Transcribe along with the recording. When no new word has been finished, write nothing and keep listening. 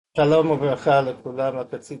שלום וברכה לכולם.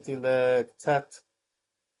 רק רציתי קצת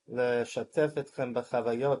לשתף אתכם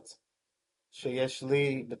בחוויות שיש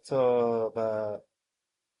לי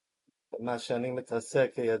במה שאני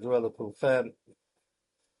מתעסק. כידוע לכולכם,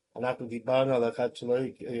 אנחנו דיברנו על אחד שלא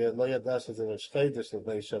לא ידע שזה ראש חודש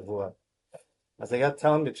לפני שבוע. אז היה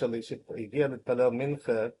תלמיד שלי שהגיע להתפלל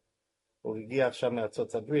מנחה. הוא הגיע עכשיו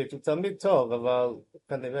מארצות הברית. הוא תלמיד טוב, אבל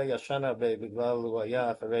כנראה ישן הרבה בגלל הוא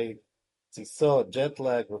היה אחרי טיסות,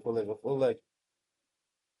 ג'טלג וכולי וכולי.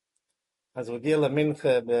 אז הוא הגיע למנחה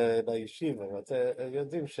בישיבה. ואתם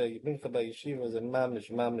יודעים שמנחה בישיבה זה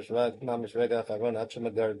ממש רגע האחרון עד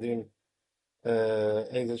שמגרדים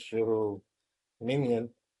איזשהו מיניון.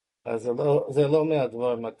 אז זה לא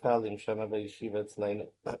מהדברים הקלים שם בישיבה אצלנו.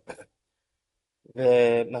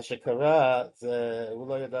 ומה שקרה זה, הוא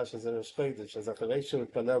לא ידע שזה ראש חודש. אז אחרי שהוא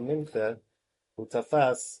התפלל מנחה, הוא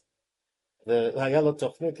תפס, והיה לו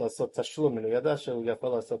תוכנית לעשות תשלומים. הוא ידע שהוא יכול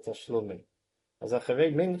לעשות תשלומים. אז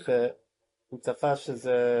אחרי מנחה הוא תפס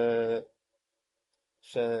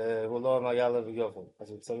שהוא לא היה לו יובל,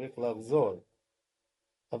 אז הוא צריך לחזור.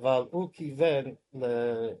 אבל הוא כיוון,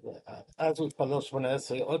 אז הוא התפלל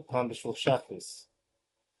 18 עוד פעם בשביל שחריס.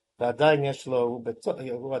 ועדיין יש לו,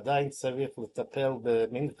 הוא עדיין צריך לטפל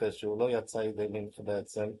במנחה, שהוא לא יצא ידי מנחה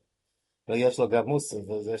בעצם. ויש לו גם מוסף,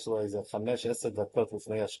 אז יש לו איזה 5-10 דקות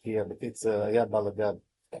לפני השקיעה. בקיצור, היה בלגן.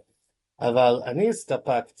 אבל אני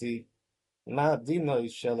הסתפקתי מה הדינוי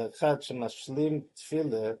של אחד שמשלים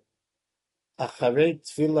תפילה אחרי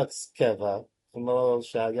תפילת קבע, כמו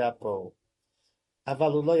שהיה פה,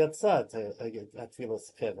 אבל הוא לא יצא את התפילת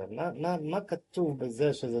קבע. מה כתוב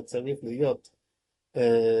בזה שזה צריך להיות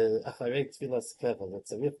אחרי תפילת קבע?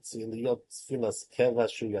 זה צריך להיות תפילת קבע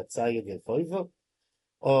שהוא יצא ידי חויבו?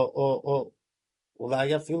 או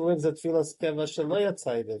אולי אפילו אם זה תפילת קבע שלא יצא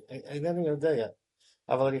ידי, אינני יודע.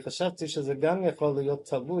 אבל אני חשבתי שזה גם יכול להיות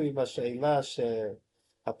תלוי בשאלה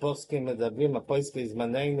שהפוסקים מדברים. הפוסקים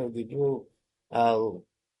זמננו דיברו על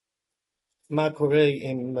מה קורה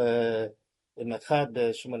אם אחד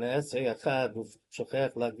ב-18 אחד הוא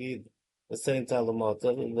שוכח להגיד לסיין תעלומות,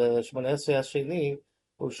 וב-18 השני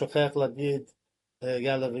הוא שוכח להגיד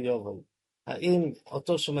יאללה ויובל. האם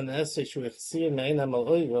אותו 18 שהוא החסיר מעין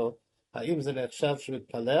המאוירו, האם זה נחשב שהוא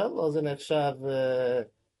התפלל, או זה נחשב,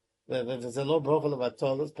 וזה לא ברוך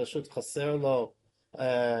לבטול, אז פשוט חסר לו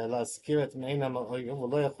להזכיר את מעין המאוירו,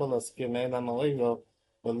 הוא לא יכול להזכיר מעין המאוירו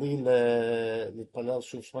בלי להתפלל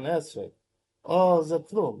שוב 18. או זה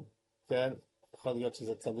כלום, כן? יכול להיות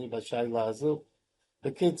שזה תלוי בשאלה הזו.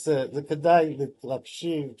 בקיצור, זה כדאי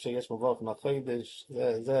להקשיב כשיש מבוך מהחודש,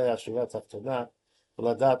 זה השורה התחתונה,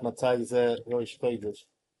 ולדעת מתי זה ראש חודש.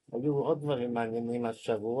 היו עוד דברים מעניינים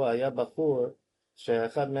השבוע. היה בחור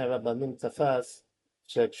שאחד מהרבנים תפס,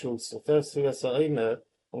 שכשהוא סופר ספירת העומר,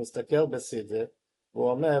 הוא מסתכל בסדר,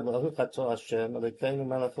 והוא אומר, ברוך אתה השם, אלוקינו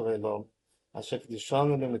מלך העולם, אשר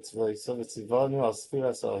קדישנו במצוותיו וציוונו על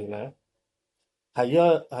ספירת העומר,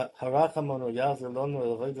 הרחמנו יעזור לנו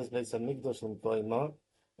לעבודת בית המקדש למקומו,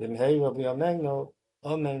 במהרה בימינו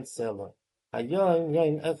אמן סלה. היום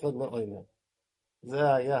יום אחד לעומר.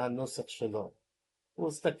 זה היה הנוסח שלו. הוא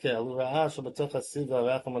הסתכל, הוא ראה שבתוך הספר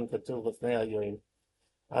הרחמן כתוב לפני היום.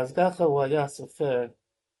 אז ככה הוא היה סופר.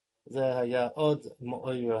 זה היה עוד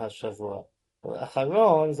מאויר השבוע.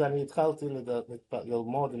 האחרון זה אני התחלתי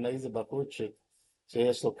ללמוד עם איזה בחורצ'יק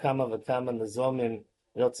שיש לו כמה וכמה נזומים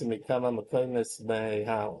יוצאים מכמה מקומות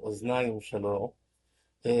מהאוזניים שלו.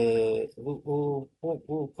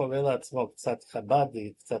 הוא קורא לעצמו קצת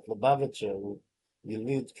חבדי, קצת לבביצ'ר, הוא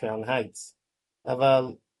יליד קרן הייטס. אבל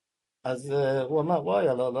אז הוא אמר, וואי,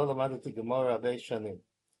 לא למדתי גמרא הרבה שנים.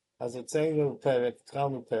 אז הוצאנו פרק,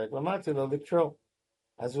 התחלנו פרק, ואמרתי לו לקרוא.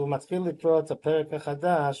 אז הוא מתחיל לקרוא את הפרק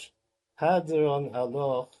החדש, הדרון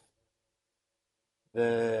הלוך,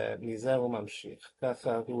 ומזה הוא ממשיך.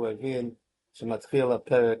 ככה הוא הבין שמתחיל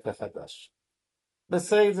הפרק החדש.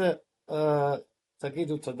 בסדר,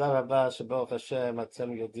 תגידו תודה רבה שברוך השם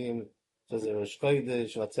אתם יודעים שזה ראש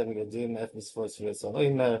חודש, ואתם יודעים איך לספור ספירת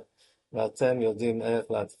העומר, ואתם יודעים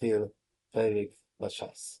איך להתחיל פרק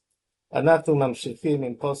בש"ס. אנחנו ממשיכים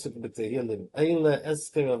עם פסוק בתהילים. אלה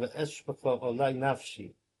אזכרה ואשפכה עולי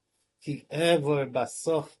נפשי, כי עבר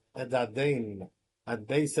בסוף אדעים עד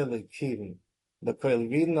בית אלוקים, בכל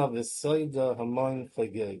רינה וסוידה המון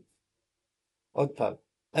חוגג. עוד פעם.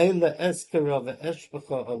 אלה אזכרה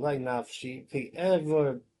ואשפכה עולי נפשי, כי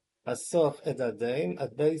עבר בסוף אדעים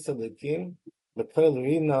עד בית אלוקים, בכל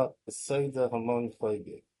רינה וסוידה המון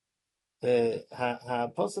חוגג.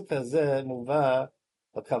 הפסוק הזה מובא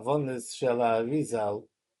בכוונס של האריזל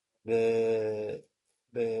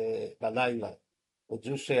בלילה,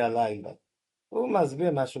 בג'ושי הלילה. הוא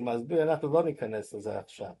מסביר מה שהוא מסביר, אנחנו לא ניכנס לזה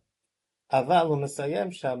עכשיו. אבל הוא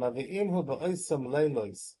מסיים שם, ואם הוא באויסום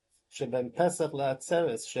לילויס, שבין פסח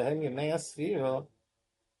לעצרת, שהם ימי הספירו,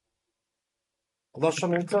 לא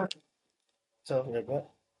שומעים טוב? טוב, רגע.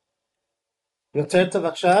 יותר טוב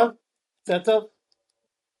עכשיו? יותר טוב?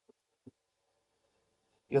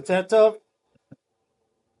 יותר טוב?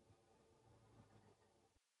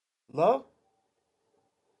 לא?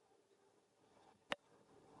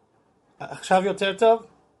 עכשיו יותר טוב?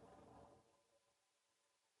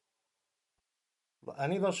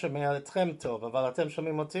 אני לא שומע אתכם טוב, אבל אתם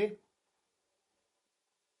שומעים אותי?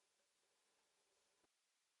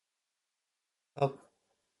 אוקיי.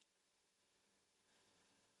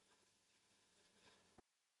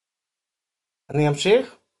 אני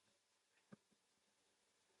אמשיך?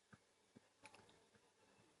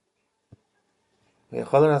 אני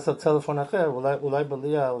יכול לנסות טלפון אחר, אולי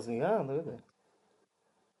בלי האוזנייה, לא יודע.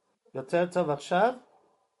 יותר טוב עכשיו?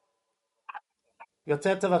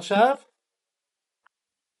 יותר טוב עכשיו?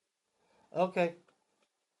 אוקיי.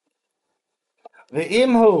 ואם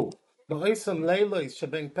הוא באויסם לילויס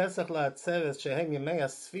שבין פסח לעצרת שהם ימי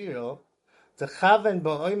הספירו, תכוון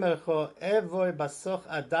באוימרכו עבור בסוך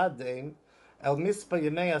עדדים אל מספר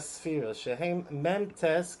ימי הספירה שהם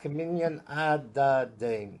ממתס כמניין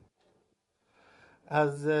עדדים.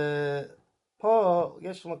 אז פה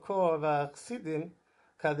יש מקור והחסידים,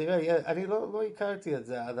 כנראה, אני לא הכרתי את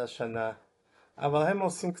זה עד השנה, אבל הם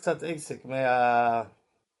עושים קצת עסק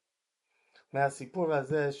מהסיפור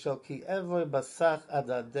הזה של כי עבר בסך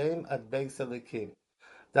עדדים עד בייס הליקים.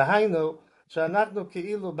 דהיינו, שאנחנו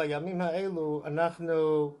כאילו בימים האלו,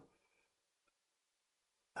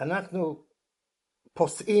 אנחנו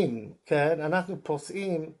פוסעים, כן? אנחנו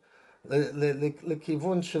פוסעים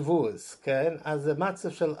לכיוון שבועס, כן? אז זה מצב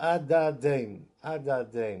של עדדים,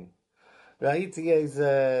 עדדים. ראיתי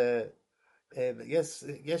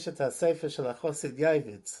יש את הספר של החסיד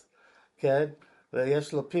יעבץ, כן?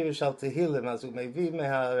 ויש לו פירוש על תהילים, אז הוא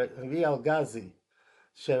מביא על גזי,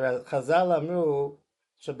 שחז"ל אמרו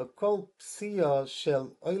שבכל פסיעה של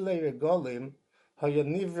אוילי רגולים היה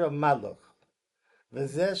נברא מלאך,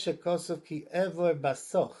 וזה שכוסף כי עבר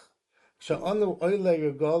בסוך. כשאנו אוילי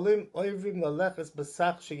רגולים, אויבים ללכת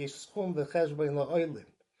בסך שיש סכום וחשבון לאוילים.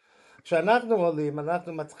 כשאנחנו עולים,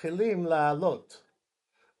 אנחנו מתחילים לעלות.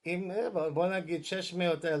 בוא נגיד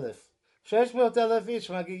 600,000. 600,000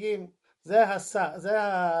 איש מגיעים, זה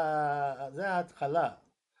ההתחלה,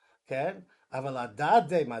 כן? אבל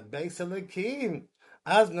עדדם עד בייס אלוקים,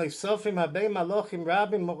 אז נוספים הרבה מלוכים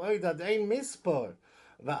רבים מועד עד אין מספור,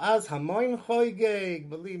 ואז המון חוגג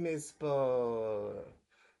בלי מספור.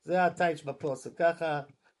 זה הטייץ' בפוסק, ככה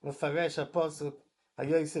מפרש הפוסק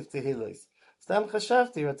היוסף תהילוס. סתם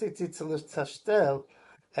חשבתי, רציתי לצשתל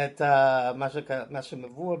את מה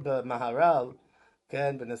שמבוא במהר"ל,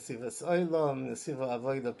 כן, בנסיבס אוילום, נסיבו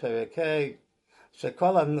אבוידו פרק ה',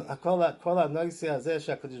 שכל הנושא הזה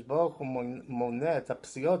שהקדוש ברוך הוא מונה את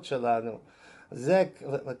הפסיעות שלנו, זה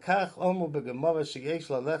וכך אומרו בגמרא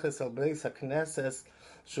שיש ללכת על בייס הכנסת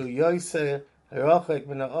שהוא יויסר רוחק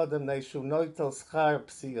מן האדם שהוא נוטל שכר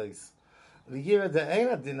פסיעס. וירא דאין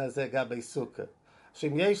הדין הזה גבי סוכה,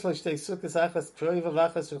 שאם יש לו שתי סוכות אחת קרובה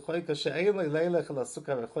ואחת רחוקה שאין לו ללך אל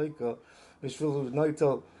הסוכה הרחוקה בשביל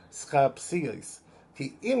נוטל שכר פסיעס.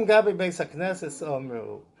 כי אם גבי בייס הכנסת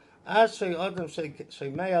אמרו אשרי אדם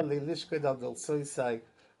שמע לי לשקוד על דלסויסאי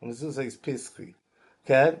ומזוזייס פיסחי,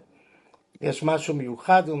 כן? יש משהו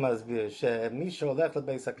מיוחד הוא מסביר, שמי שהולך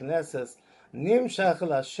לבייס הכנסת נמשך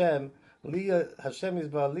אל השם, השם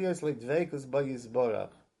יסבור ליאס לדבקוס בו יסבורך.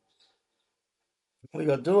 הוא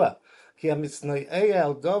ידוע, כי המשנואיה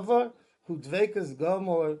על דובר הוא דבקוס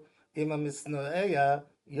גומור עם המשנואיה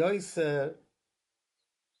יויסר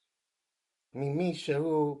ממי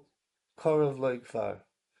שהוא קורב לו כבר.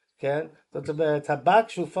 כן? זאת אומרת, הבק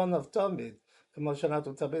שהוא פוניו תמיד, כמו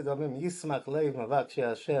שאנחנו תמיד אומרים, ישמח לב מבקשי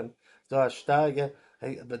השם, זו השטריה,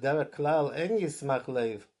 בדרך כלל אין ישמח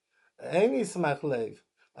לב, אין ישמח לב,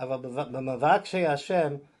 אבל במבקשי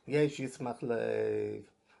השם יש ישמח לב,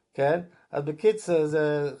 כן? אז בקיצור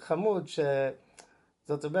זה חמוד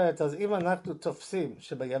זאת אומרת, אז אם אנחנו תופסים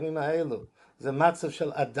שבימים האלו זה מצב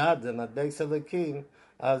של עדדם עד בייס אלוקים,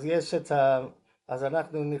 אז יש אז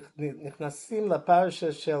אנחנו נכנסים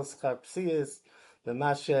לפרשה של שכר פסיעס,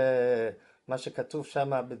 ומה שכתוב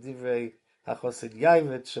שם בדברי החסיד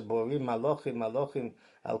יעבץ, שבוראים מלוכים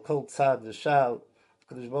על כל צד ושל,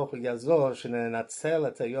 הקדוש ברוך הוא יעזור שננצל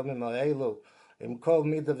את היומים האלו עם כל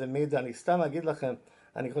מידה ומידה. אני סתם אגיד לכם,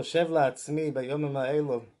 אני חושב לעצמי ביומים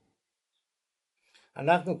האלו,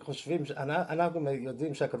 אנחנו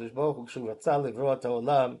יודעים שהקדוש ברוך הוא כשהוא רצה לברוא את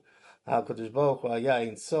העולם, הקדוש ברוך הוא היה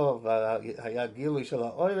אין סוף, והיה גילוי של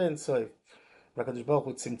האור אין סוף, והקדוש ברוך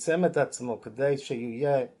הוא צמצם את עצמו כדי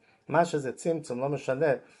שיהיה, מה שזה צמצום, לא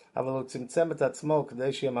משנה, אבל הוא צמצם את עצמו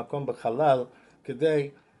כדי שיהיה מקום בחלל,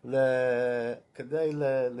 ל...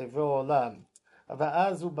 לברוא עולם.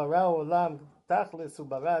 ואז הוא ברא עולם, תכלס הוא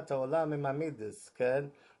ברא את העולם עם המידס, כן?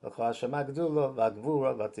 וכל השמה גדולו,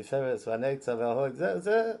 והגבורה, והתפארת, והנצח, וההוד,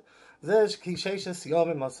 זה כי 6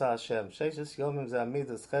 יומים עשה השם. 6 יומים זה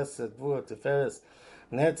המידס, חסד, גבורה, תפארת,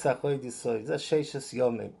 נצח, הוד יסוד, זה 6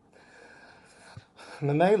 יומים.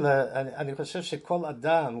 ממילא, אני חושב שכל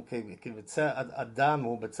אדם, אדם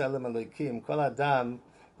הוא בצלם אלוהיקים, כל אדם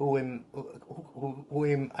הוא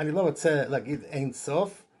עם, אני לא רוצה להגיד אין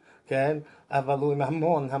סוף, כן? אבל הוא עם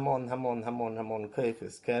המון, המון, המון, המון, המון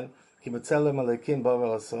כיחס, כן? כי בצלם אלוהיקים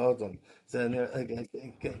בורא עשה אדם. זה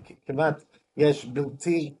כמעט, יש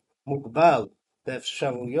בלתי מוגבל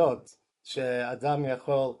באפשרויות שאדם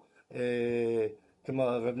יכול, כמו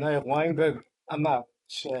רב ניר ויינברג אמר,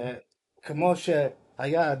 כמו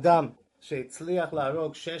שהיה אדם שהצליח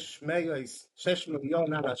להרוג 6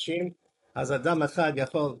 מיליון אנשים, אז אדם אחד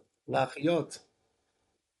יכול להחיות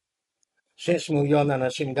 6 מיליון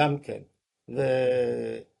אנשים גם כן.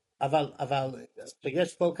 אבל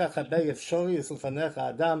כשיש כל כך הרבה אפשרויות לפניך,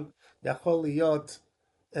 האדם יכול להיות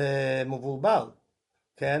מבולבל,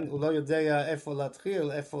 כן? הוא לא יודע איפה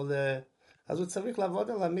להתחיל, אז הוא צריך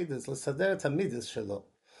לעבוד על המידס, לסדר את המידס שלו.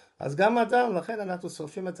 אז גם אדם, לכן אנחנו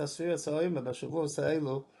שורפים את הספירס האוימה בשבועות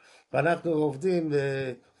האלו, ואנחנו עובדים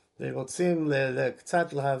ורוצים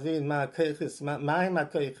קצת להבין מה הכיחס, מה הם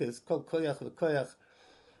הכיחס, כל כוח וכוח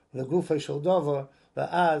לגופו של דבר,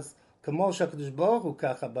 ואז כמו שהקדוש ברוך הוא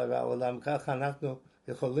ככה ברא העולם, ככה אנחנו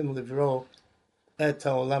יכולים לברוא את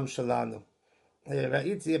העולם שלנו.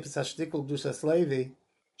 ראיתי בפסשתיקל קדושת לוי,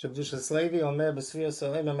 שקדושת לוי אומר בספירס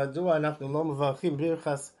האוימה, מדוע אנחנו לא מברכים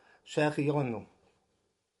ברכס שהחיינו?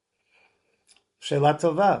 שאלה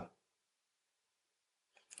טובה.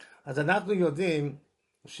 אז אנחנו יודעים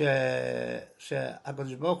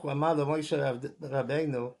שהקדוש ברוך הוא אמר למשה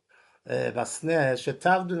רבינו בסנה,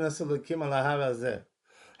 שתעבדו נס אלוקים על ההר הזה.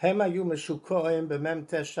 הם היו משוקעים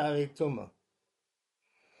במ"ט שערי טומאה.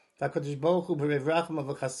 והקדוש ברוך הוא ברב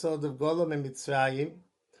רחמה וחסוד וגולו ממצרים,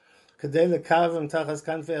 כדי לקרבם תחת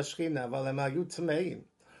כנפי השכינה, אבל הם היו טמאים.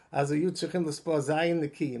 אז היו צריכים לספור זין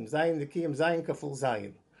נקיים, זין כפול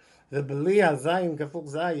זין. ובלי הזין כפול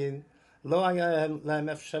זין לא היה להם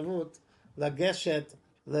אפשרות לגשת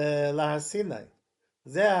להר סיני.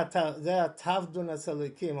 זה התעבדון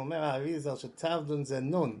הסלוקים, אומר האריזל שתעבדון זה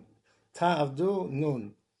נון, תעבדו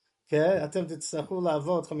נון, כן? אתם תצטרכו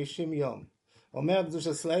לעבוד 50 יום. אומר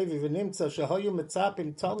קדושת לוי ונמצא שהיו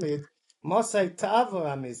מצפים תמיד מוסי תעבור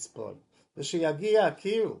המספור ושיגיע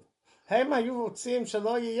הקירוב. הם היו רוצים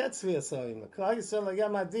שלא יהיה צבי הסוימה. כלל ישראל היה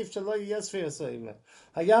מעדיף שלא יהיה צבי הסוימה.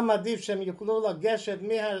 היה מעדיף שהם יוכלו לגשת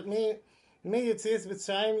מיציאת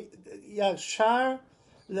מצרים ישר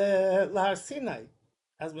להר סיני.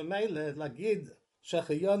 אז במילא להגיד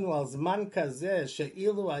שהחיינו על זמן כזה,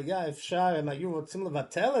 שאילו היה אפשר, הם היו רוצים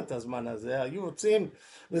לבטל את הזמן הזה, היו רוצים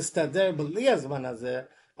להסתדר בלי הזמן הזה,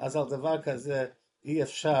 אז על דבר כזה אי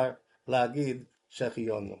אפשר להגיד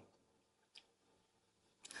שהחיינו.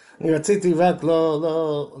 אני רציתי רק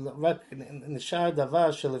נשאר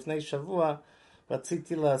דבר שלפני שבוע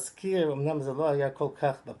רציתי להזכיר, אמנם זה לא היה כל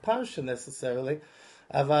כך בפרשה necessarily,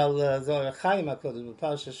 אבל זה אור החיים הקודש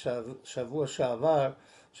בפרשה שבוע שעבר,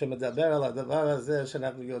 שמדבר על הדבר הזה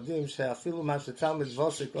שאנחנו יודעים שאפילו מה שתלמיד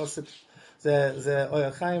ווסק עושה, זה אור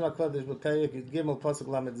החיים הקודש בפרק י"ג פסוק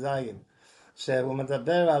ל"ז, שהוא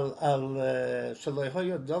מדבר על שלא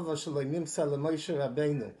יהיה דבר שלא נמסר למשה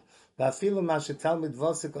רבינו, ואפילו מה שתלמיד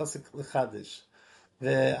ווסק עושה לחדש.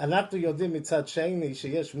 ואנחנו יודעים מצד שני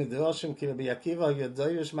שיש מדרשים כי רבי עקיבא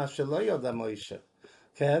יש מה שלא יודע משה,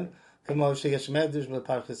 כן? כמו שיש מדרש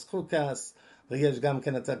בפרחס חוקס, ויש גם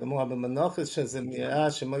כן את הגמרא במנוחס, שזה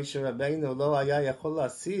נראה שמשה רבינו לא היה יכול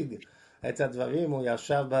להשיג את הדברים, הוא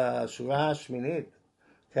ישב בשורה השמינית,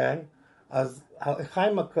 כן? אז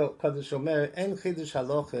החיים הקודש אומר, אין חידוש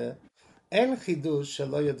הלוכה, אין חידוש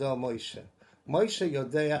שלא יודע משה. משה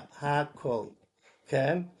יודע הכל,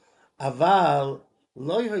 כן? אבל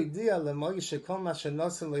לא ידיע למשה כל מה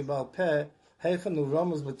שנוסן לי בעל פה, היכן הוא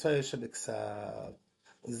רומז בתורה שבכתב.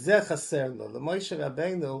 זה חסר לו. למשה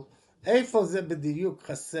רבינו, איפה זה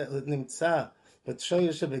בדיוק נמצא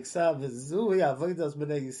בתורה שבכתב, וזוהי עבודת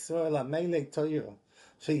בני ישראל, המלך תורה,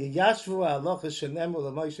 שישבו ההלכה שנאמרו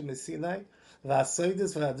למשה מסיני,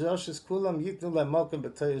 והסודות והדרשות כולם ייתנו להם מקום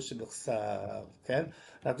בתורה שבכתב, כן?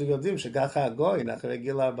 אנחנו יודעים שככה הגויין, אחרי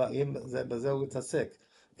גיל 40, בזה הוא התעסק,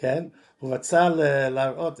 כן? הוא רצה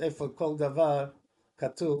להראות איפה כל דבר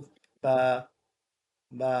כתוב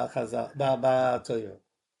בתורה.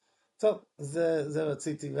 טוב, זה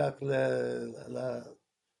רציתי רק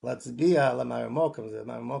להצביע על המרמוקם, זה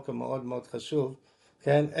מרמוקם מאוד מאוד חשוב,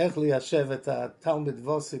 כן, איך ליישב את התלמיד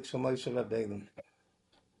ווסיק של מוישה רבינו.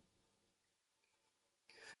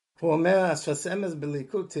 הוא אומר, השפסמס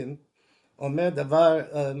בליקוטים, אומר דבר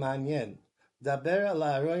מעניין, דבר על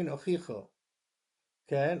הארון הוכיחו,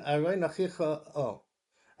 כן, הארון הוכיחו,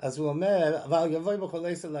 אז הוא אומר, אבל יבוא בכל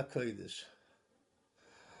עשר לקודש.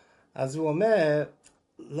 אז הוא אומר,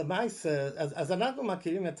 למעשה, אז אנחנו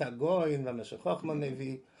מכירים את הגויין, והמשך חוכמה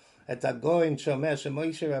מביא את הגויין שאומר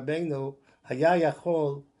שמוישה רבינו היה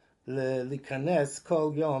יכול להיכנס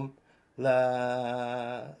כל יום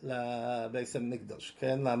לבית המקדש,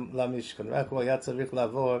 כן, למשכן, רק הוא היה צריך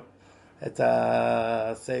לעבור את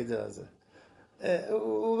הסדר הזה.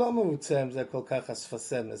 הוא לא מרוצה עם זה כל כך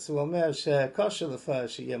הספסמס, הוא אומר שכושר לפעמים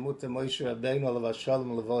שימות מוישה רבינו עליו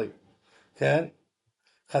השלום לבוי, כן?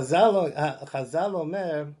 חז"ל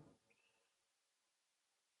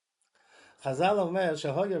אומר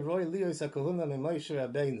שהויה רוי ליוס הכהונה ממוישה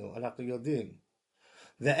רבינו, אנחנו יודעים,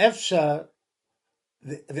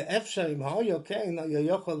 ואפשר אם הויה כן,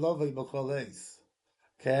 יכול לבוא בכל עץ,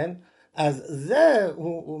 כן? אז זה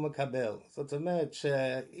הוא מקבל, זאת אומרת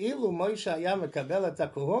שאילו מוישה היה מקבל את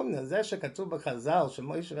הכהונה, זה שכתוב בחז"ל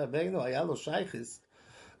שמוישה רבינו היה לו שייכס,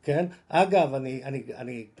 כן? אגב,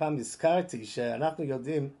 אני פעם הזכרתי שאנחנו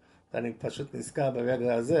יודעים, אני פשוט נזכר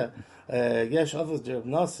ברגע הזה, יש אובוס דרב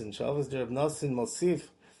נוסין, שאובוס דרב נוסין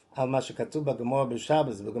מוסיף על מה שכתוב בגמור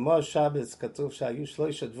בשבס. בגמור בשבס כתוב שהיו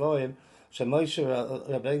שלושה דברים שמוישה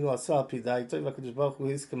רבינו עשה על פי דעתו, והקדוש ברוך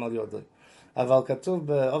הוא הסכים על ידו. אבל כתוב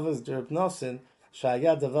באובוס דרב נוסין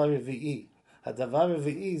שהיה דבר רביעי. הדבר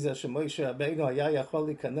הרביעי זה שמוישה רבינו היה יכול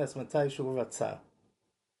להיכנס מתי שהוא רצה.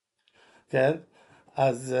 כן?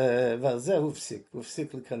 אז ועל זה הוא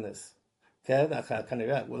הפסיק להיכנס. כן?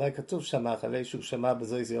 כנראה, אולי כתוב שם אחרי שהוא שמע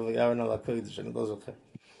בזויז ירון על הקודש, אני לא זוכר.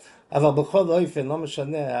 אבל בכל אופן, לא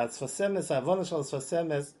משנה, הספסמס, העוונה של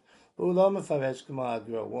הספסמס, הוא לא מפרש כמו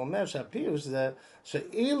הגרו. הוא אומר שהפירוש זה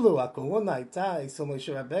שאילו הכהונה הייתה אצל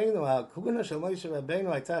מוישה רבינו, הכהונה של מוישה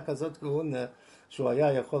רבינו הייתה כזאת כהונה שהוא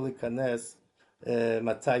היה יכול להיכנס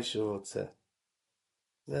מתי שהוא רוצה.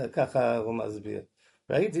 זה ככה הוא מסביר.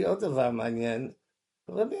 ראיתי עוד דבר מעניין,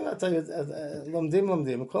 רבים, לומדים,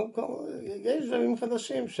 יש דברים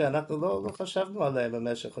חדשים שאנחנו לא חשבנו עליהם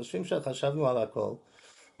במשך, חושבים שחשבנו על הכל,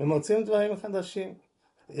 ומוצאים דברים חדשים.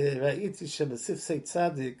 ראיתי שבספסי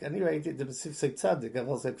צדיק, אני ראיתי את זה בספסי צדיק,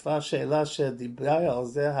 אבל זה כבר שאלה שדיברה על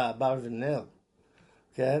זה האברבנאל,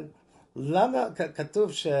 כן? למה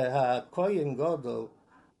כתוב שהכהן גדול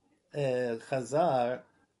חזר,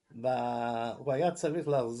 הוא היה צריך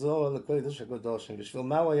לחזור לקודש הקדושים. בשביל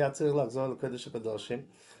מה הוא היה צריך לחזור לקודש הקדושים?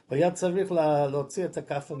 הוא היה צריך להוציא את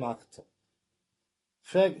הכף המחתו.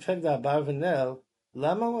 פרק באברבנאל,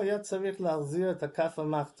 למה הוא היה צריך להחזיר את הכף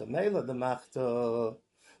המחתו? מילא דמחתו,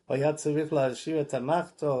 הוא היה צריך להשאיר את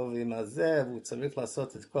המחתו ועם הזה, והוא צריך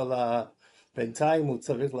לעשות את כל בינתיים הוא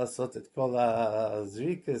צריך לעשות את כל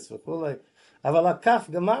הזריקס וכו'. אבל הכף,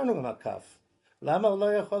 גמרנו עם הכף. למה הוא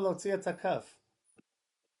לא יכול להוציא את הכף?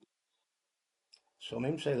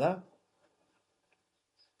 שומעים שאלה?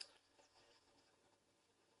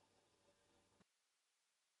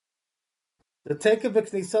 זה תקף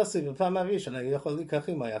בכניסוסי, בפעם הראשונה, אני יכול לקח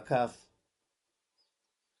עם היה כף.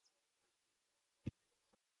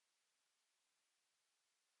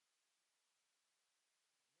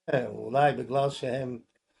 אולי בגלל שהם,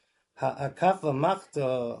 הכף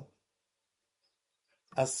ומחתו,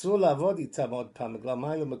 אסור לעבוד איתם עוד פעם, בגלל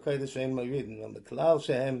מיילו מקודש ואין מורידים, בגלל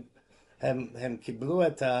שהם קיבלו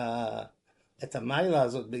את המיילה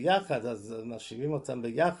הזאת ביחד, אז משאירים אותם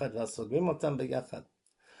ביחד וסוגרים אותם ביחד.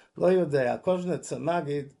 לא יודע, הקוז'נצר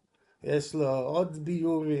מגיד, יש לו עוד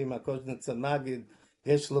ביורים, הקוז'נצר מגיד,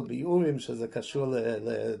 יש לו ביורים שזה קשור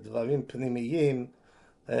לדברים פנימיים,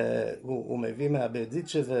 הוא מביא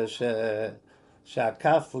מהברדיצ'ה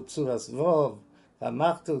שהכף הוא צורס ווב,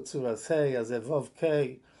 והמחתו הוא צורס ה', אז זה ווב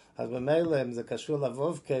קי, אז במילא אם זה קשור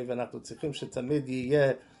לווב קי, ואנחנו צריכים שתמיד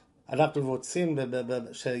יהיה, אנחנו רוצים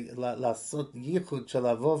לעשות ייחוד של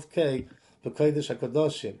הווב קי בקודש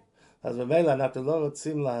הקדושים, אז במילא אנחנו לא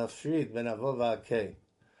רוצים להפריד בין הווב והקי,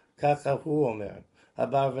 ככה הוא אומר.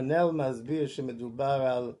 אברבנאל מסביר שמדובר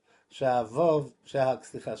על שהווב,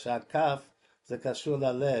 שהכף זה קשור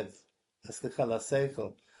ללב, לשכל,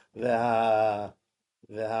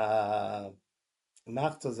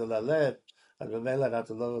 והמחתו זה ללב, אז במילא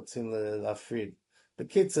אנחנו לא רוצים להפריד.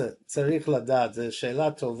 בקיצר, צריך לדעת, זו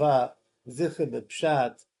שאלה טובה, זכר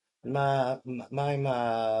בפשט, מה עם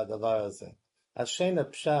הדבר הזה? השן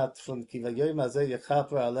הפשט von כי ביום הזה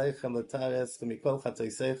יכפר עליכם לתרס מכל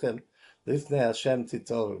חטאיכם לפני השם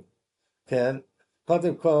תתעוררו. כן?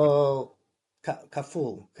 קודם כל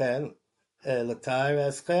כפול, כן?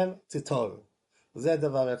 לתרסכם תתעוררו. זה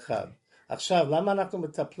דבר אחד. עכשיו, למה אנחנו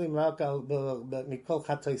מטפלים רק מכל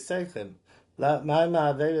חטאיכם? מה עם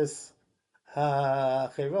העבירות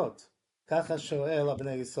האחרות? ככה שואל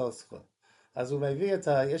הבני יסוסקו. אז הוא מביא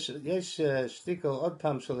יש שטיקל עוד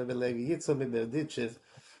פעם של רבי לוי יצחק מברדיצ'ב,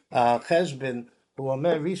 החשבון, הוא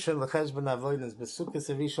אומר ראשון לחשבון אבוינוס, בסוכות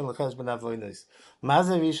ראשון לחשבון אבוינוס. מה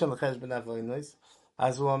זה ראשון לחשבון אבוינוס?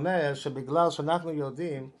 אז הוא אומר שבגלל שאנחנו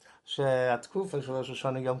יודעים שהתקופה של ראש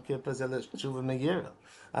השנה יום כיפור זה לתשובה מהירה,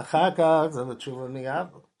 אחר כך זה לתשובה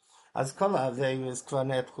מעוול. אז כל העבירות כבר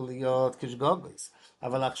נהפכו להיות כשגוגוס.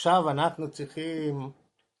 אבל עכשיו אנחנו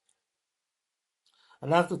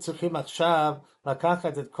צריכים עכשיו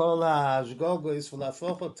לקחת את כל השגוגוס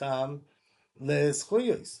ולהפוך אותם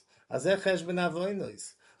לזכויוס. אז זה חשבון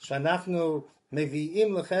אבוינוס, שאנחנו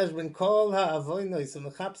מביאים לחשבון כל האבוינוס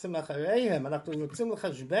ומחפשים אחריהם, אנחנו רוצים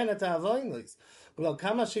לחשבן את האבוינוס.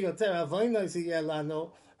 כמה שיותר אבוינוס יהיה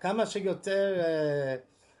לנו, כמה שיותר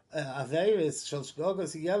עבירות של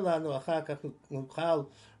שגוגוס יהיה לנו, אחר כך נוכל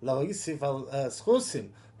להוסיף על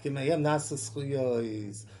זכוסים, כי מהם נעשו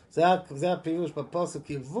זכויוס. זה הפירוש בפוסק,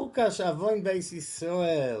 יבוקש אבוין בית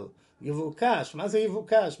ישראל. יבוקש, מה זה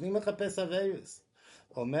יבוקש? מי מחפש עבירות?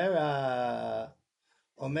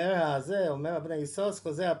 אומר הבני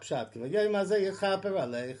יסוסקו, זה הפשט, כי ביום הזה יכפר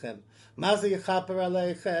עליכם. מה זה יכפר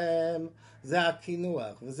עליכם? זה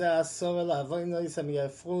הקינוח, וזה האסור על האבוינוס, הם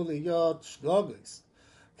יהפכו להיות שגוגוס,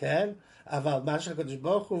 כן? אבל מה שהקדוש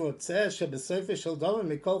ברוך הוא רוצה, שבסופו של דבר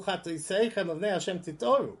מכל חטאיכם לבני השם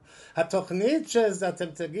תתעוררו. התוכנית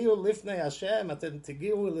שאתם תגיעו לפני השם, אתם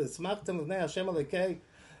תגיעו לשמחתם לבני השם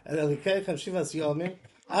אלוקיכם 7 ימים,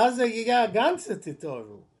 אז זה יהיה הגנצה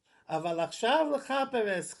תתעוררו. אבל עכשיו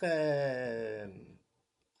לכפר אתכם.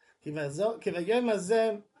 כי ביום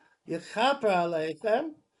הזה יכפר עליכם,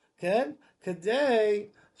 כן? כדי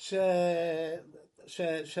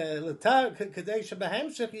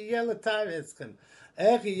שבהמשך יהיה לתאר אתכם.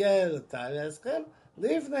 איך יהיה לתאר אתכם?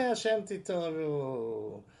 לפני השם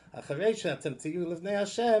תתעוררו. אחרי שאתם תהיו לפני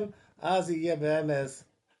השם, אז יהיה באמת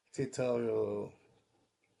תתעוררו.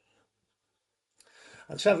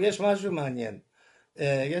 עכשיו יש משהו מעניין.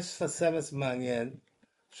 יש ספסמס מעניין.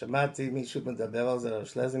 שמעתי מישהו מדבר על זה,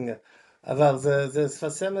 שלזינגר. אבל זה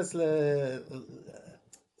ספסמס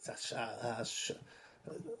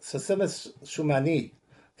ספסמס שומני,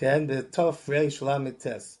 כן? בתוף ריש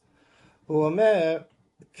למתס. הוא אומר,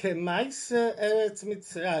 כמייסה ארץ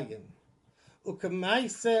מצרים,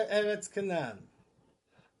 וכמייסה ארץ כנען.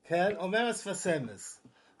 כן? אומר הספסמס.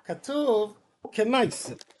 כתוב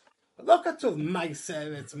כמייסה. לא כתוב מייסה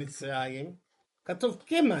ארץ מצרים, כתוב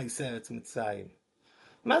כמייסה ארץ מצרים.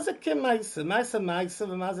 מה זה כמייסה? מייסה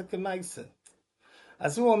ומה זה כמייסה?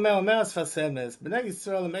 אז הוא אומר הספסמס, בני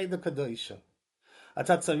ישראל למד הקדושים.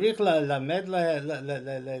 אתה צריך ללמד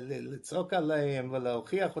לצעוק עליהם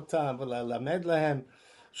ולהוכיח אותם וללמד להם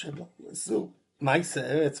שבעשו מייסה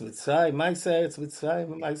ארץ מצרים, מייסה ארץ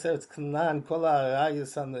מצרים ומייסה ארץ כנען, כל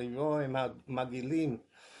הרעיוס הנאירואים המגעילים,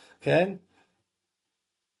 כן?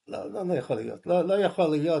 לא יכול להיות. לא יכול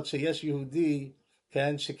להיות שיש יהודי,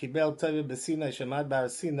 כן, שקיבל תורה בסיני, שמעד בהר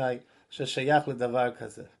סיני, ששייך לדבר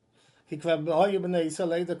כזה. כי כבר היו בני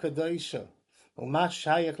ישראל עד הקדושים, ומה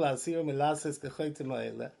שייך להסיר מלעשות כחוטאים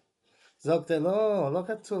האלה? זאת לא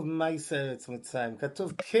כתוב מייסה ארץ מצרים,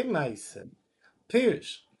 כתוב כמייסה.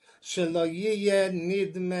 פירש, שלא יהיה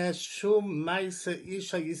נדמה שום מייסה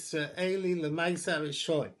איש הישראלי למייסה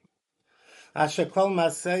הראשון, אשר כל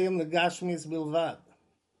מעשיהם לגשמיס בלבד.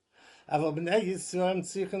 אבל בני ישראל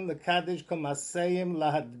צריכים לקדש כל מעשיהם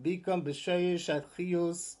להדביקם בשורש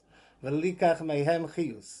החיוס ולקח מהם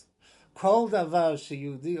חיוס. כל דבר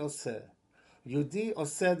שיהודי עושה, יהודי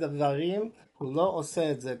עושה דברים, הוא לא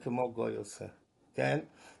עושה את זה כמו גוי עושה, כן?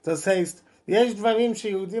 זאת אומרת, יש דברים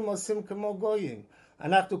שיהודים עושים כמו גויים.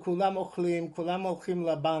 אנחנו כולם אוכלים, כולם הולכים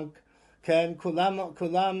לבנק, כן? כולם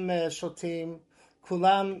שותים,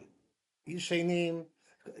 כולם ישנים.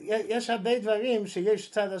 יש הרבה דברים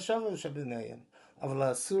שיש צד השווה שביניהם,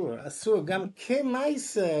 אבל אסור גם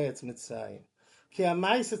כמייסה ארץ מצרים. כי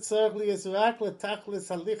המייסה צריך להיות רק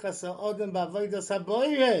לתכלס הליכס האודם בעבודת הבורא.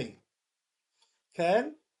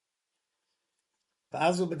 כן?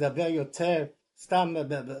 ואז הוא מדבר יותר, סתם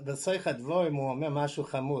בסוף הדברים הוא אומר משהו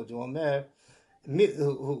חמוד, הוא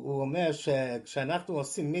אומר שכשאנחנו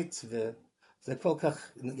עושים מצווה, זה כל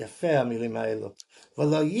כך יפה המילים האלו,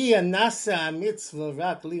 ולא יהיה נעשה המצווה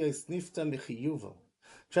רק להיות נפטר מחיובו,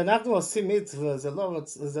 כשאנחנו עושים מצווה,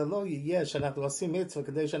 זה לא יהיה שאנחנו עושים מצווה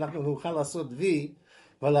כדי שאנחנו נוכל לעשות וי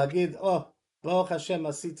ולהגיד, ברוך השם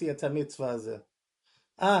עשיתי את המצווה הזה.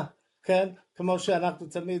 כן, כמו שאנחנו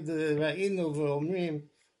תמיד ראינו ואומרים,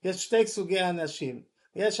 יש שתי סוגי אנשים.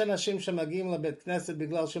 יש אנשים שמגיעים לבית כנסת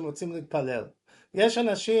בגלל שהם רוצים להתפלל. יש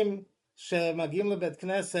אנשים שמגיעים לבית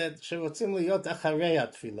כנסת שרוצים להיות אחרי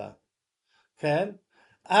התפילה. כן?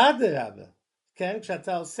 אדרבה, כן?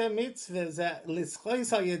 כשאתה עושה מצווה, זה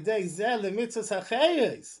לזכויס על ידי זה למצווה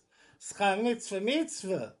אחרייס. שכר מצווה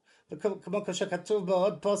מצווה. כמו שכתוב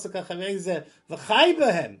בעוד פוסק אחרי זה, וחי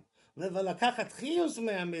בהם. ולקחת חיוס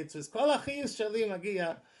מהמצווה. כל החיוס שלי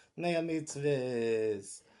מגיע מהמצווה.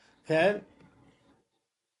 כן?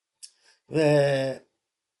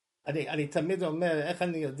 אני תמיד אומר, איך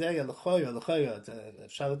אני יודע, לכוי,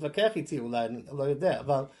 אפשר להתווכח איתי אולי, אני לא יודע,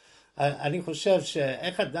 אבל אני חושב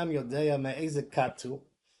שאיך אדם יודע מאיזה כת הוא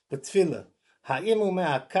בתפילה. האם הוא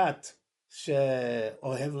מהכת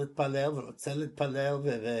שאוהב להתפלל ורוצה להתפלל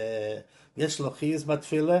ויש לו חייס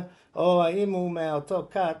בתפילה, או האם הוא מאותו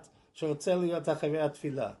כת שרוצה להיות אחרי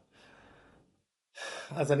התפילה.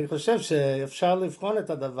 אז אני חושב שאפשר לבחון את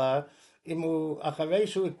הדבר אם הוא, אחרי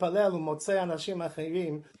שהוא התפלל, הוא מוצא אנשים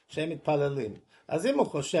אחרים שהם מתפללים. אז אם הוא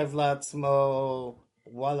חושב לעצמו,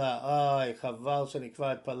 וואלה, חבל שאני כבר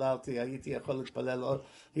התפללתי, הייתי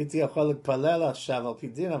יכול להתפלל עכשיו על פי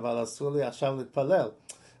דין, אבל אסור לי עכשיו להתפלל.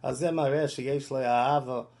 אז זה מראה שיש לו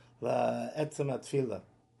אהבה לעצם התפילה.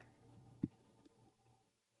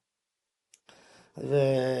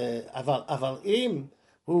 אבל אם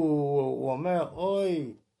הוא אומר,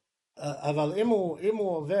 אבל אם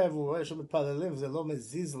הוא עובר והוא רואה שמתפללים וזה לא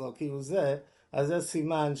מזיז לו כאילו זה, אז זה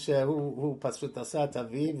סימן שהוא פשוט עשה את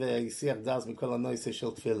אבי והסיח דעת מכל הנושא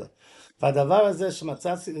של תפילה. והדבר הזה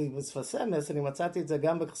שמצאתי בשפת אמס, אני מצאתי את זה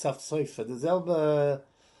גם בכסף סופר, זה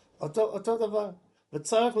אותו דבר.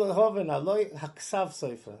 וצריך להובן, הכסף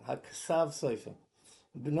סופר,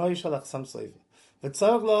 בנוי של הכסף סופר.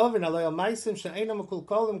 וצריך להובן, הלוא המייסים שאינם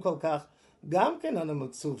מקולקלים כל כך, גם כן אנו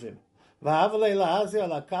מצווים. ואהב להזיר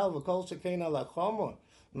על הקל וכל שכן על החומר.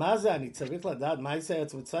 מה זה? אני צריך לדעת מייסי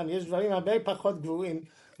ארץ מצרים. יש דברים הרבה פחות גבוהים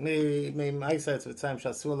ממייסי ארץ מצרים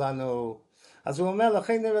שעשו לנו. אז הוא אומר,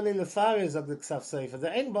 לכן נראה לי לפרז עד לכסף ספר.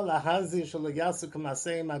 זה אין בו להזיר שלא יעשו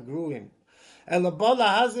כמעשיהם הגרועים. אלא בו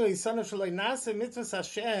להזיר יסונו שלא נעשה מצוות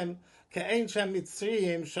השם כאין שהם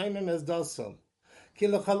מצריים שומעים אסדוסום. כי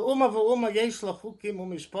לכל אומה ואומה יש לו חוקים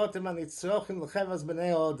ומשפטים הנצרוכים לחבס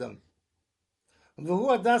בני האדם.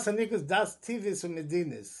 והוא הדס הניקוס דס טיביס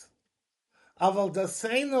ומדינס. אבל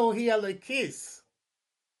דסנו היא הלקיס.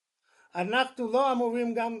 אנחנו לא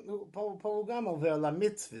אמורים גם, פה הוא גם עובר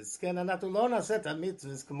למצווס, כן? אנחנו לא נעשה את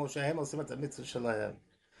המצווס כמו שהם עושים את המצווס שלהם.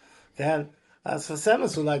 כן? אז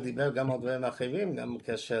פסמוס אולי דיבר גם על דברים אחרים, גם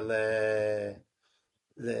בקשר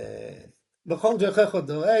בכל דרכך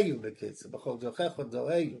דוראיו בקיצור, בכל דרכך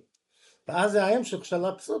דוראיו. ואז זה ההמשך של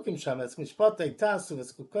הפסוקים שם, את משפט תעשו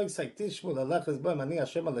וזכוקוי תשמעו ללכת בהם אני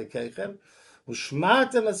השם אלוקיכם,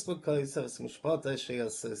 ושמרתם את זכוקוי ואת משפט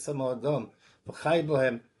שישמו אדום וחי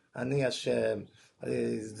בהם אני השם.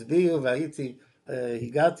 הסבירו והייתי,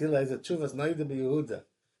 הגעתי לאיזה תשובס נוידה ביהודה.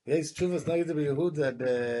 יש תשובס נוידה ביהודה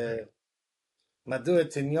במדוע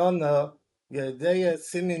תניונו ידי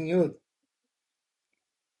סימן יוד.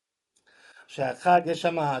 שאחד, יש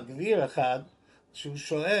שם גביר אחד שהוא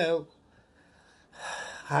שואל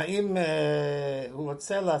האם הוא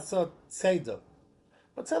רוצה לעשות צדק,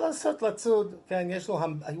 רוצה לעשות לצוד, כן,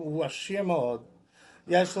 הוא עשיר מאוד,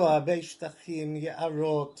 יש לו הרבה שטחים,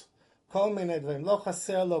 יערות, כל מיני דברים, לא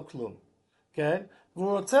חסר לו כלום, כן,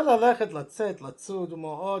 והוא רוצה ללכת לצוד, הוא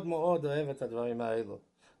מאוד מאוד אוהב את הדברים האלו,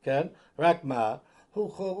 כן, רק מה,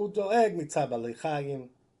 הוא דואג מצער בעלי חיים,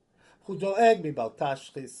 הוא דואג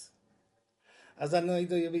מבלתשחיס, אז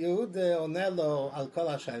יהודה עונה לו על כל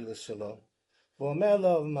השאלה שלו, הוא אומר לו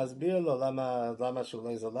ומסביר לו למה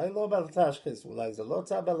שאולי זה לא בלתשחיס, אולי זה לא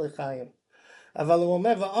צער בעלי חיים. אבל הוא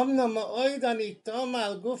אומר, ואומנם מאוד אני תומה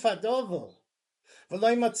על גוף הדובו,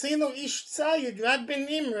 ולא מצינו איש צייד רק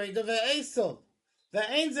בנמרד ועשו,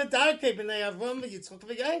 ואין זה דרכי בני אברהם ויצחק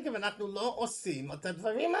ויעקב, ואנחנו לא עושים את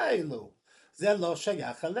הדברים האלו. זה לא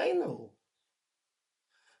שייך אלינו.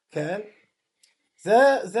 כן?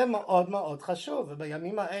 זה מאוד מאוד חשוב,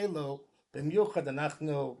 ובימים האלו, במיוחד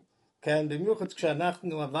כן, במיוחד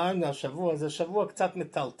כשאנחנו עברנו השבוע, זה שבוע קצת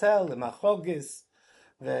מטלטל עם החוגס,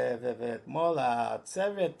 ואתמול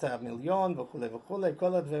הצוות, המיליון וכו',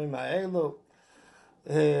 כל הדברים האלו.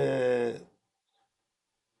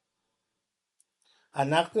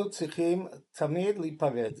 אנחנו צריכים תמיד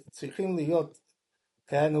להיפרד, צריכים להיות,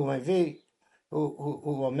 כן, הוא מביא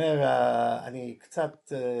הוא אומר, אני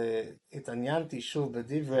קצת התעניינתי שוב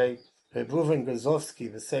בדברי רב ראובן גרזובסקי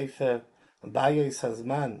בספר ביוס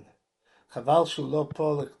הזמן. חבל שהוא לא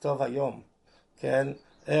פה לכתוב היום, כן?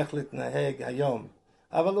 איך להתנהג היום.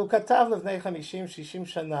 אבל הוא כתב לפני 50, 60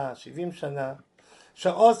 שנה, 70 שנה,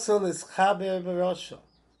 שעוצר לסחבר בראשו,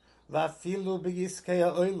 ואפילו בעסקי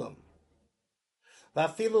העולם,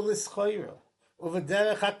 ואפילו לסחוירו,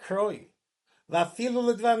 ובדרך הקרוי, ואפילו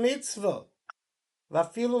לדבר מצווה,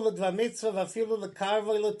 ואפילו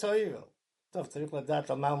לקרבו לתוירו. טוב, צריך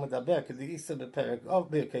לדעת על מה הוא מדבר, כדי איסה בפרק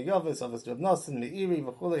פרקי יובס, אבס רב נוסן, מאירי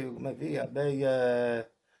וכולי, הוא מביא הרבה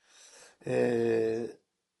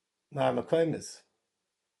מהמקומס.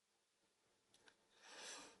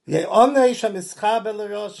 יעונה שמסחבר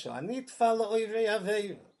לראשו, אני תפל לאויבי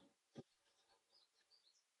אביו.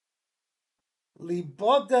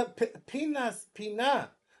 ליבודה, פינה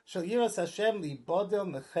של ירס השם, ליבודה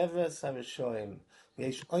מחברס הרשועים.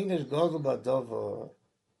 יש עונש גודל בדובר.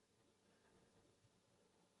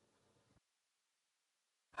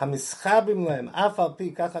 המסחבים להם, אף על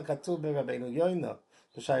פי, ככה כתוב ברבינו יוינו,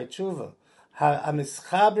 בשערי תשובה,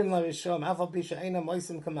 המסחבים לראשון, אף על פי שאינם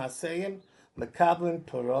עושים כמעשיהם, מקבלים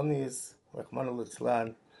פורוניס, רחמנא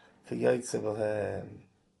ליצלן, כיוצא בהם.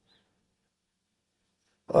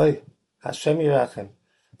 אוי, השם ירחם.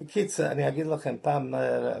 בקיצר, אני אגיד לכם, פעם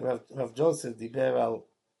רב ג'וזף דיבר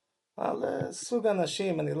על סוג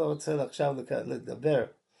אנשים, אני לא רוצה עכשיו לדבר,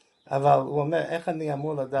 אבל הוא אומר, איך אני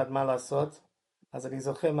אמור לדעת מה לעשות? אז אני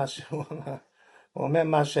זוכר מה שהוא אמר. הוא אומר,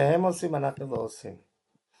 מה שהם עושים, אנחנו לא עושים.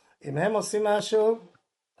 אם הם עושים משהו,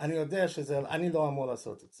 אני יודע אני לא אמור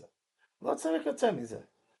לעשות את זה. לא צריך יותר מזה.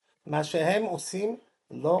 מה שהם עושים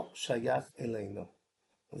לא שייך אלינו.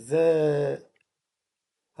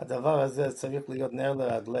 הדבר הזה צריך להיות נר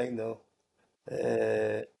לרגלינו,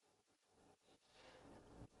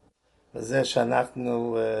 וזה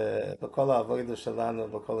שאנחנו, בכל העבודה שלנו,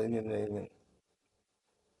 בכל עניינים.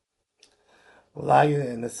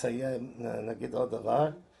 אולי נסיים, נגיד עוד דבר,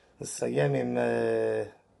 נסיים עם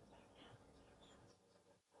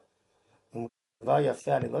דבר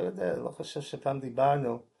יפה, אני לא יודע, לא חושב שפעם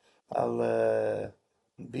דיברנו על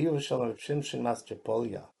ביור של רב שמשון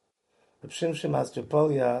מאסטרפוליה. רב שמשון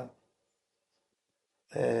מאסטרפוליה,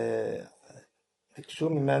 ביקשו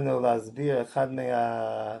ממנו להסביר אחד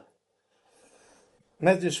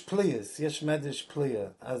מדרש פליאס, יש מדרש פליאה,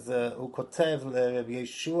 אז הוא כותב לרבי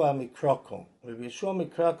ישוע מקרוקו. רבי ישוע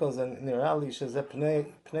מקרוקו זה נראה לי שזה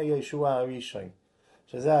פני ישוע הראשון,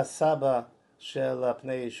 שזה הסבא של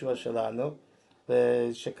פני ישוע שלנו,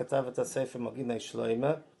 שכתב את הספר מגיני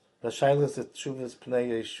שלמה, והשיילוס את תשובס פני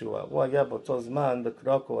ישוע. הוא היה באותו זמן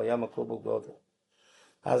בקרוקו, הוא היה מקובל גודל.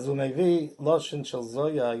 אז הוא מביא לושן של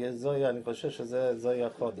זויה, יש זויה, אני חושב שזה זויה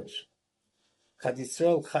חודש. חד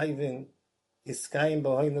ישראל חייבים עסקאים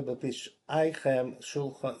בהוינו בפשעיכם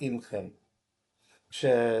שולחו עמכם.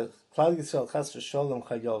 כשכלל ישראל חס ושלום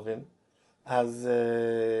חייבים, אז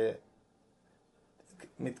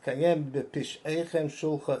מתקיים בפשעיכם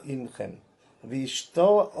שולחו עמכם.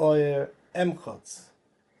 וישתו אויר אמחוץ.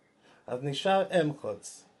 אז נשאר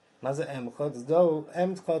אמחוץ. מה זה אמחוץ? דו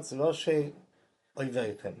אמחוץ ראשי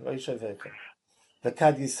אויביכם, ראשי אויביכם.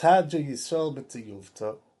 וכד יסהדו ישראל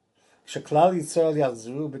בתיובתו, כשכלל ישראל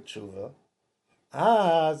יחזרו בתשובה,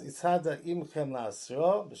 אז יסהדה עמכם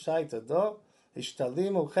לעשרו, בשייט הדו,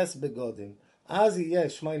 השתלימו חס בגודים. אז יהיה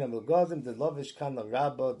שמונה בגודים, דלובש כאן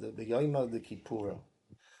לרבו, ביומר דכיפורו.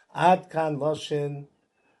 עד כאן לושן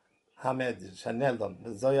המדרש, הנלון,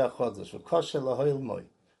 בזויה החודש, וכושר להויל מוי,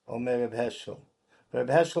 אומר רב השל. ורב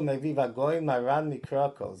השל מביא והגויים מרן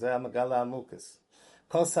מקרוקו, זה המגלה עמוקס.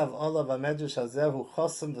 כוסף עולה והמדרש הזה הוא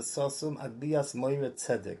חוסם וסוסום עד ביאס מוירה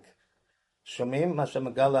צדק. שומעים מה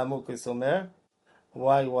שהמגלה עמוקס אומר?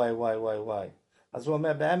 וואי. אז הוא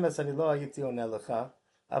אומר, באמס אני לא הייתי עונה לך,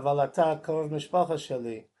 אבל אתה קרוב משפחה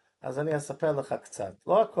שלי, אז אני אספר לך קצת.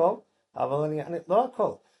 לא הכל,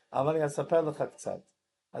 אבל אני אספר לך קצת.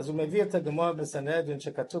 אז הוא מביא את הגמורה בסנהדרין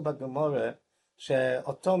שכתוב בגמורה,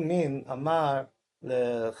 שאותו מין אמר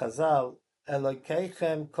לחז"ל,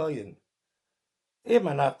 אלוקיכם כהן. אם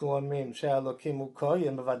אנחנו אומרים שהאלוקים הוא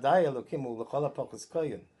כהן, בוודאי אלוקים הוא לכל הפחות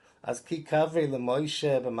כהן. אז כי קברי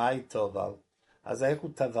למוישה במאי טובל, אז איך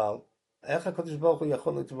הוא טבל? איך הקדוש ברוך הוא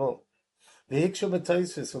יכול לטבול? והיקשו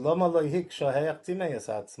בתויספס, ולמה לא היקשו היח טימאס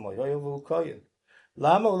עצמו, יואל והוא כהן.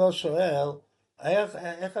 למה הוא לא שואל,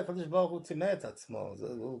 איך הקדוש ברוך הוא טימא את עצמו?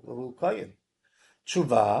 הוא כהן.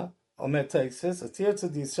 תשובה, אומר תויספס, תרצו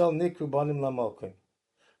דישראל נקרו בונים למוקרים.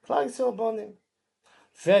 כלל ישראל בונים.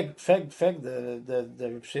 פרג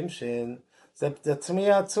דרב שמשון, זה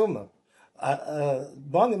תמיהה עצומה.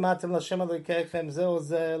 בונים אתם לשם אלוקיכם, זהו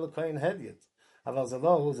זה לכהן הדיוט. אבל זה לא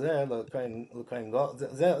עוזר לכהן גודל,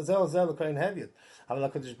 זה עוזר לכהן הדיוט. אבל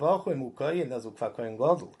הקדוש ברוך הוא, אם הוא כהן, אז הוא כבר כהן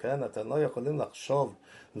גודל, כן? אתם לא יכולים לחשוב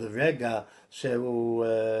לרגע שהוא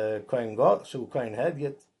כהן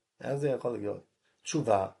הדיוט, איך זה יכול להיות?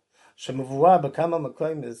 תשובה, שמבואר בכמה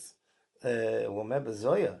מקומות, הוא אומר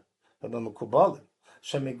בזויה, ובמקובלים,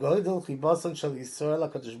 שמגודל חיבוסן של ישראל,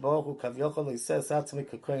 הקדוש ברוך הוא כביכול עושה את עצמי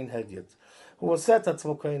ככהן הדיוט. הוא עושה את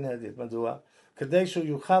עצמו כהן הדיוט, מדוע? כדי שהוא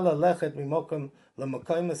יוכל ללכת ממקום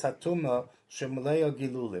למקום הסתומה שמלא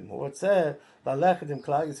גילולים. הוא רוצה ללכת עם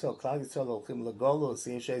כלל ישראל הולכים לגולוס,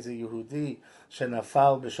 יש איזה יהודי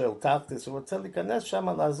שנפל בשל תחתיס, הוא רוצה להיכנס שם,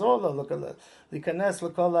 לעזור לו, להיכנס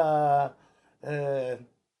לכל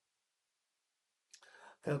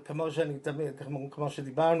כמו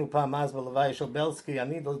שדיברנו פעם אז בלוואי של בלסקי,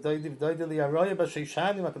 אני דוידי לי הרויה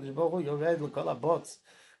בשישנים, הקדוש ברוך הוא יורד לכל הבוץ,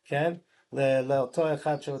 כן? לאותו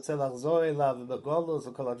אחד שרוצה לחזור אליו בגולוס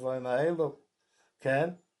וכל הדברים האלו, כן?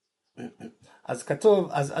 אז כתוב,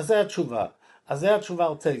 אז זה התשובה. אז זה התשובה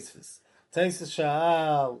על תייספס. תייספס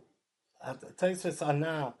שאל, תייספס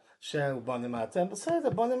ענה שהוא בוא נמתם, בסדר,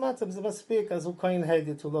 בוא נמתם, זה מספיק, אז הוא כהן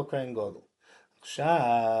הדיוט, הוא לא כהן גודל.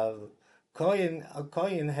 עכשיו,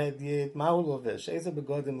 כהן הדיוט, מה הוא לובש? איזה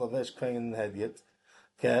בגודים לובש כהן הדיוט?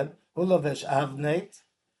 כן? הוא לובש אבנית,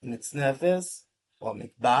 מצנפס, או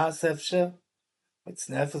מקבעס אפשר,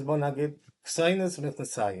 מצנפס בוא נגיד, כסוינס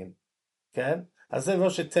ומכנסיים, כן? אז זה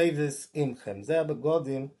ראש התיבס עמכם, זה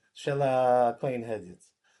הבגודים של הכהן הדיוט.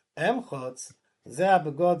 אמחוץ, זה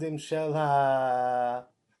הבגודים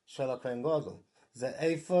של הכהן גודל. זה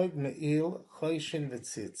אפוד, מעיל, חוישין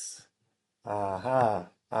וציץ.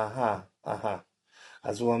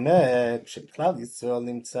 אז הוא אומר, כשכלל ישראל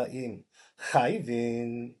נמצאים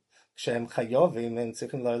חייבים, כשהם חיובים, הם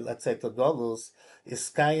צריכים לצאת לגולוס,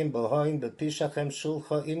 עסקיים בהוין בפישכם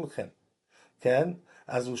שולחו עמכם. כן?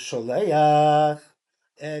 אז הוא שולח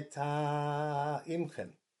את העמכם.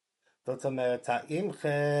 זאת אומרת,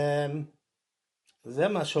 העמכם, זה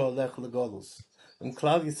מה שהולך לגולוס. עם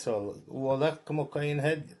כלל ישראל, הוא הולך כמו כהן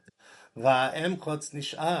הדיוט. והאמחוץ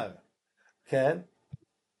נשאר. כן?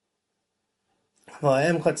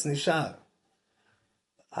 והאמחוץ נשאר.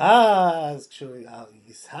 אז כשהוא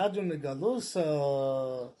יסהדו מגלוסו,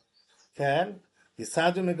 כן?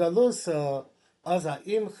 יסהדו מגלוסו, אז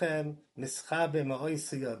האמכם מסחבה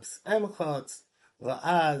מאויסיובס אמחוץ,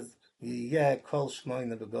 ואז יהיה כל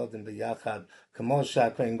שמונה בגודם ביחד, כמו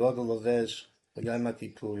שהכהן גודל לובש ביום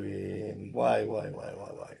הכיפורים. וואי.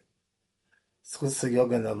 זכות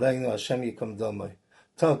היוגן עלינו, השם יקום דומי.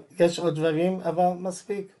 טוב, יש עוד דברים, אבל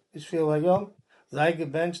מספיק בשביל היום. זי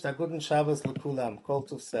גבנש, גוטן שבס לכולם, כל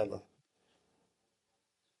טוב סלע.